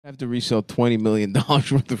I have to resell $20 million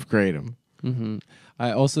worth of Kratom. Mm-hmm.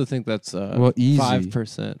 I also think that's easy.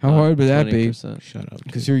 5%. How hard would that 20%. be? Shut up.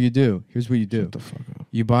 Because here you do. Here's what you do. Shut the fuck up.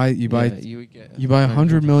 You buy You would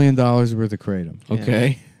 $100 million worth of Kratom.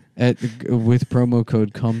 Okay. With promo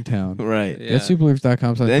code Cumtown. Right. Yeah. That's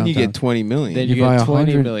superleaf.com. Then you get $20 million. Then You you buy get 20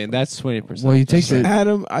 100 million. That's 20%. Well, you take the.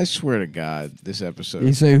 Adam, I swear to God, this episode.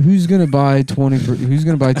 You say who's gonna buy who's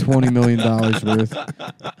gonna buy $20 million worth?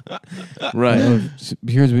 Right.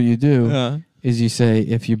 Here's what you do: is you say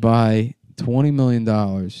if you buy $20 million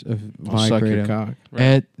of I'll suck your Kratom cock.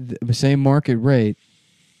 at the same market rate,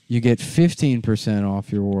 you get 15%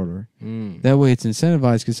 off your order. That way, it's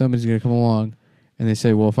incentivized because somebody's gonna come along. And they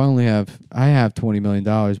say, well, if I have $20 million,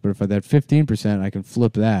 but if I that 15%, I can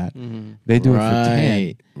flip that. Mm-hmm. They do it for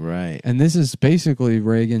 10. Right. And this is basically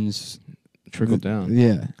Reagan's Trickle down.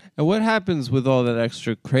 Yeah. And what happens with all that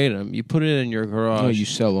extra Kratom? You put it in your garage. No, you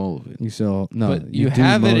sell all of it. You sell But you do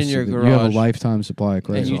have it in most your of You have a garage. lifetime supply of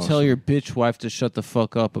Kratom. and you tell your bitch wife to shut the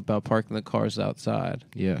fuck up about parking the cars outside.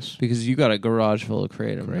 Yes. Because you got a garage full of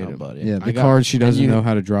Kratom now, Kratom. buddy. Yeah, the got- cars she doesn't you- know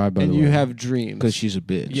how to drive, by And the you way. have dreams. Because she's a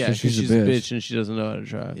bitch. Yeah, 'cause she's she's a a bitch. bitch and she doesn't know how to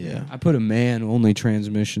drive. Yeah. I put a man-only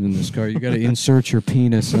transmission in this car. You got to insert your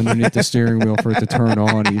penis underneath the steering wheel for it to turn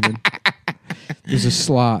on even. There's a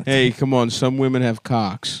slot. Hey, come on. Some women have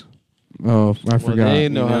cocks. Oh, I Well, forgot. they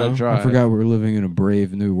know how to know? drive. I forgot we're living in a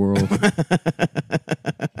brave new world.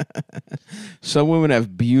 Some women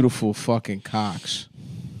have beautiful fucking cocks.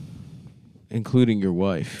 Including your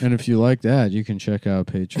wife. And if you like that, you can check out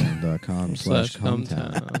patreon.com/Cumtown.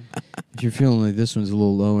 Cumtown. If you're feeling like this one's a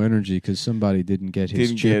little low energy because somebody didn't get his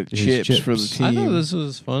Didn't get his chips for the team. I thought this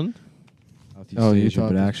was fun. Oh, you Asia,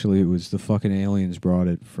 thought, but actually it was the fucking aliens brought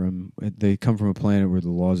it from. They come from a planet where the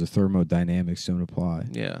laws of thermodynamics don't apply.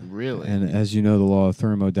 Yeah. Really? And as you know, the law of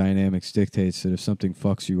thermodynamics dictates that if something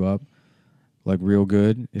fucks you up, like real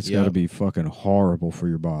good, it's got to Yep. be fucking horrible for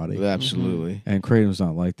your body. Absolutely. And Kratom's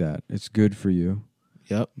not like that. It's good for you.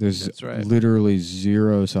 Yep. There's That's right. literally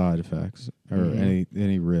zero side effects or Mhm.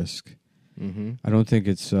 any risk. Mm-hmm. I don't think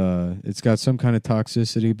it's got some kind of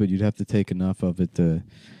toxicity, but you'd have to take enough of it to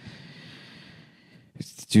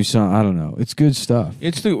do some. I don't know. It's good stuff.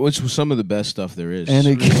 It's some of the best stuff there is. And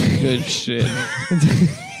it Good shit.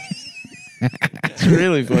 it's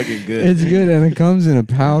really fucking good. it's good, and it comes in a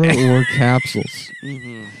powder or capsules,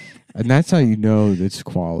 Mm-hmm. and that's how you know that it's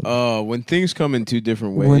quality. Oh, when things come in two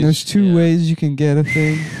different ways. When there's two Yeah. ways you can get a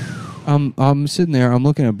thing, I'm sitting there. I'm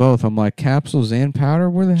looking at both. I'm like, capsules and powder.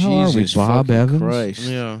 Where the hell Jesus are we? Bob fucking Evans. Christ.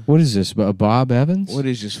 Yeah. What is this? Bob Evans? What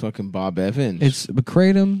is this fucking Bob Evans? It's the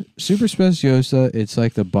Kratom Super Speciosa. It's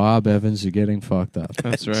like the Bob Evans of getting fucked up.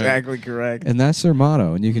 That's right. exactly correct. And that's their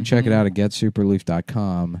motto. And you can check it out at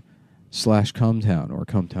getsuperleaf.com/Cumtown or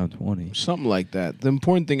Cumtown20. Something like that. The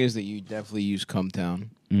important thing is that you definitely use Cumtown.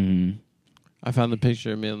 Mm-hmm. I found the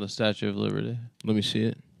picture of me on the Statue of Liberty. Let me see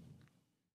it.